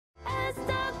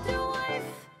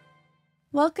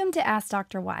Welcome to Ask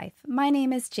Dr. Wife. My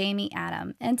name is Jamie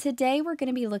Adam, and today we're going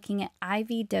to be looking at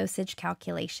IV dosage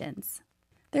calculations.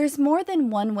 There's more than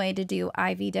one way to do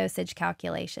IV dosage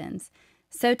calculations,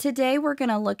 so today we're going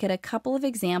to look at a couple of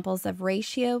examples of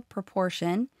ratio,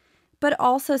 proportion, but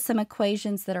also some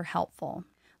equations that are helpful.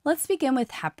 Let's begin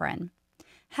with heparin.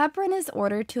 Heparin is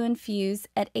ordered to infuse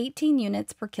at 18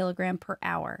 units per kilogram per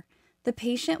hour. The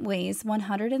patient weighs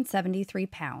 173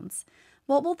 pounds.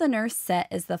 What will the nurse set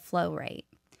as the flow rate?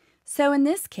 So in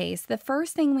this case, the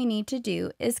first thing we need to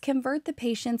do is convert the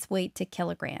patient's weight to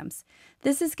kilograms.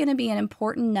 This is going to be an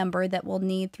important number that we'll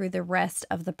need through the rest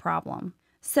of the problem.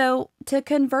 So to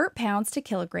convert pounds to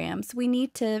kilograms, we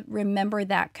need to remember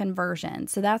that conversion.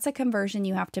 So that's a conversion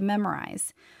you have to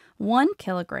memorize. 1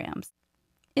 kilogram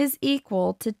is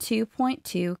equal to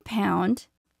 2.2 pound.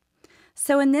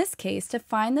 So in this case, to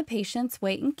find the patient's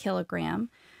weight in kilogram,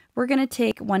 we're going to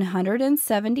take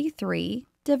 173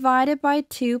 divided by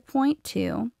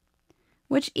 2.2,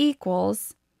 which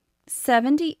equals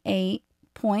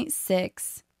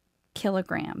 78.6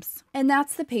 kilograms. And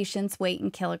that's the patient's weight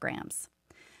in kilograms.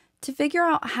 To figure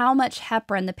out how much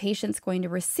heparin the patient's going to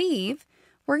receive,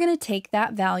 we're going to take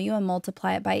that value and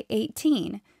multiply it by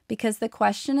 18, because the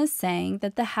question is saying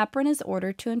that the heparin is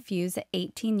ordered to infuse at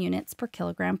 18 units per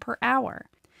kilogram per hour.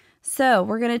 So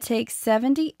we're going to take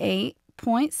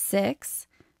 78.6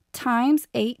 times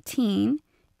 18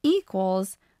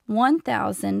 equals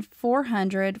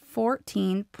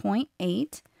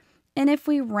 1,414.8. And if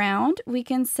we round, we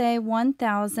can say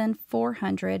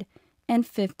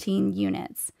 1,415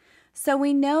 units. So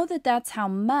we know that that's how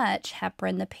much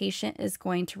heparin the patient is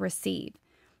going to receive.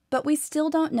 But we still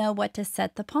don't know what to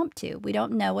set the pump to. We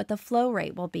don't know what the flow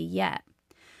rate will be yet.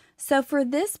 So for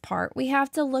this part, we have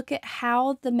to look at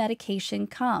how the medication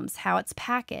comes, how it's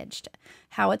packaged,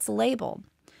 how it's labeled.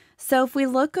 So if we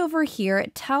look over here,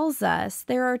 it tells us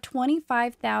there are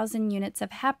 25,000 units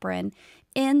of heparin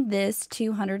in this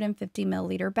 250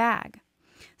 milliliter bag.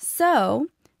 So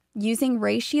using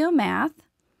ratio math,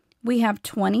 we have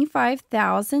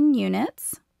 25,000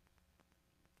 units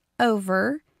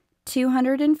over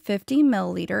 250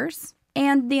 milliliters.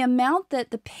 And the amount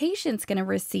that the patient's going to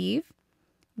receive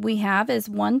we have is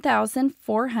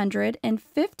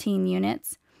 1,415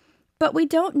 units, but we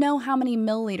don't know how many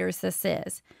milliliters this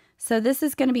is. So this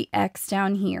is going to be X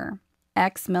down here,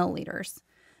 X milliliters.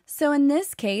 So in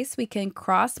this case, we can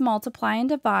cross multiply and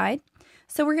divide.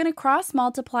 So we're going to cross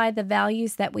multiply the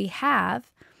values that we have.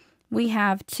 We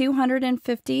have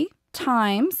 250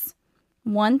 times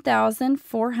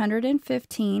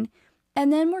 1,415,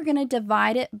 and then we're going to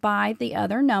divide it by the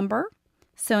other number.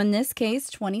 So in this case,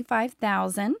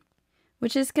 25,000,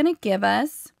 which is going to give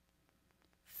us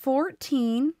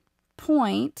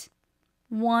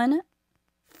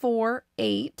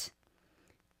 14.148.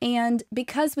 And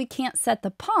because we can't set the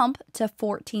pump to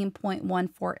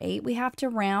 14.148, we have to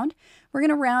round. We're going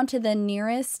to round to the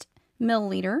nearest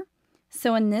milliliter.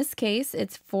 So in this case,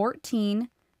 it's 14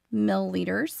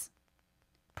 milliliters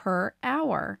per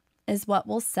hour is what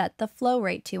we'll set the flow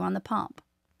rate to on the pump.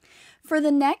 For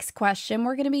the next question,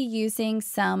 we're going to be using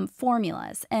some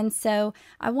formulas, and so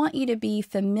I want you to be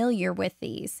familiar with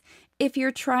these. If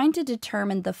you're trying to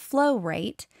determine the flow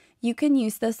rate, you can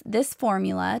use this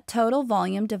formula, total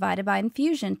volume divided by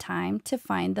infusion time, to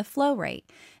find the flow rate.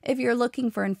 If you're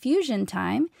looking for infusion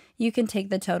time, you can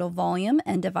take the total volume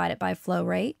and divide it by flow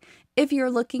rate. If you're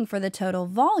looking for the total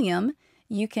volume,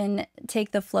 you can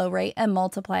take the flow rate and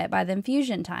multiply it by the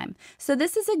infusion time. So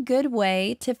this is a good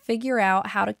way to figure out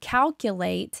how to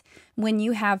calculate when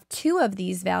you have two of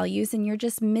these values and you're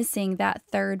just missing that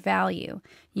third value.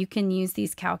 You can use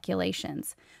these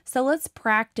calculations. So let's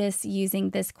practice using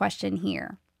this question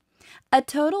here. A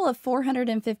total of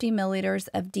 450 milliliters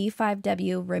of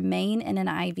D5W remain in an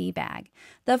IV bag.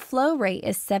 The flow rate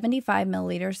is 75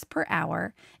 milliliters per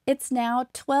hour. It's now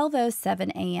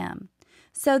 12:07 a.m.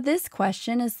 So this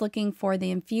question is looking for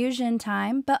the infusion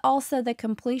time, but also the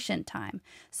completion time.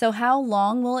 So how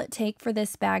long will it take for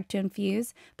this bag to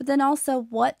infuse? But then also,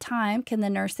 what time can the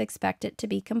nurse expect it to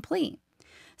be complete?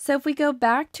 So if we go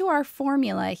back to our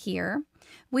formula here,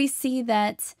 we see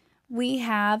that we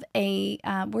have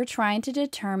we're trying to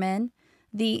determine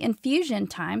the infusion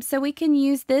time. So we can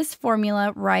use this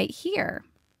formula right here.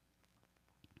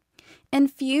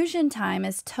 Infusion time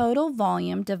is total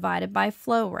volume divided by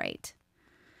flow rate.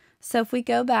 So if we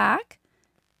go back,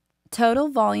 total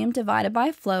volume divided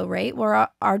by flow rate, where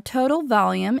our total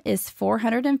volume is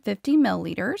 450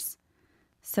 milliliters.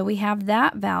 So we have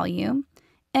that value.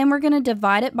 And we're going to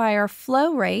divide it by our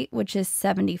flow rate, which is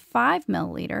 75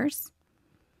 milliliters,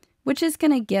 which is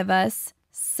going to give us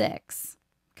 6.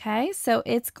 Okay, so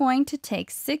it's going to take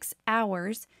 6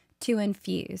 hours to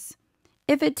infuse.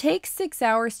 If it takes 6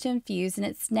 hours to infuse and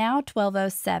it's now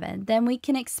 12:07, then we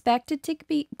can expect it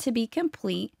to be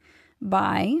complete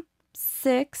by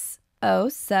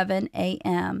 6:07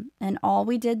 a.m. And all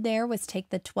we did there was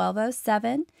take the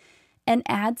 12:07 and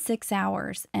add 6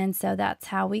 hours. And so that's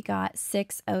how we got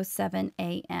 6:07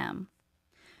 a.m.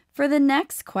 For the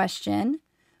next question,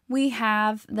 we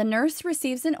have the nurse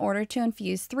receives an order to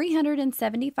infuse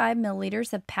 375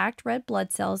 milliliters of packed red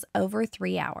blood cells over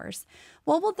 3 hours.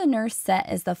 What will the nurse set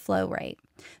as the flow rate?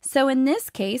 So in this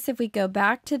case, if we go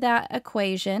back to that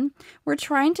equation, we're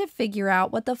trying to figure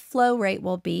out what the flow rate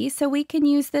will be. So we can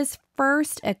use this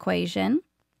first equation.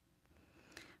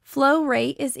 Flow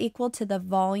rate is equal to the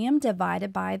volume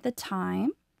divided by the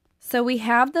time. So we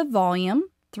have the volume,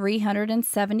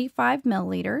 375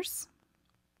 milliliters.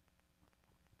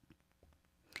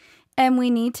 And we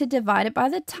need to divide it by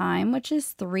the time, which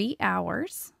is 3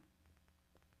 hours.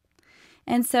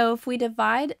 And so if we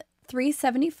divide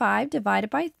 375 divided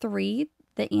by 3,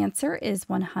 the answer is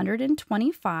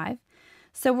 125.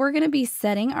 So we're going to be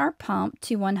setting our pump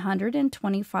to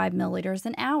 125 milliliters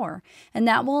an hour. And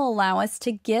that will allow us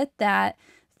to get that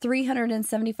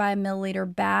 375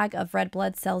 milliliter bag of red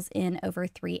blood cells in over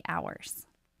 3 hours.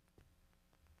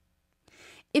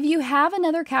 If you have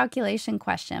another calculation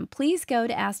question, please go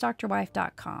to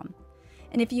AskDrWife.com.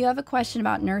 And if you have a question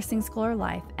about nursing school or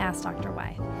life, ask Dr.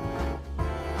 Wife.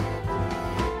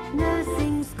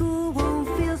 Nursing school won't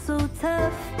feel so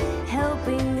tough.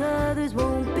 Helping others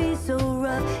won't be so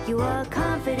rough. You are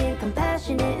confident,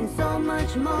 compassionate, and so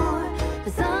much more.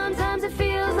 But sometimes it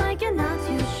feels like you're not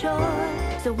too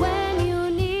sure. So when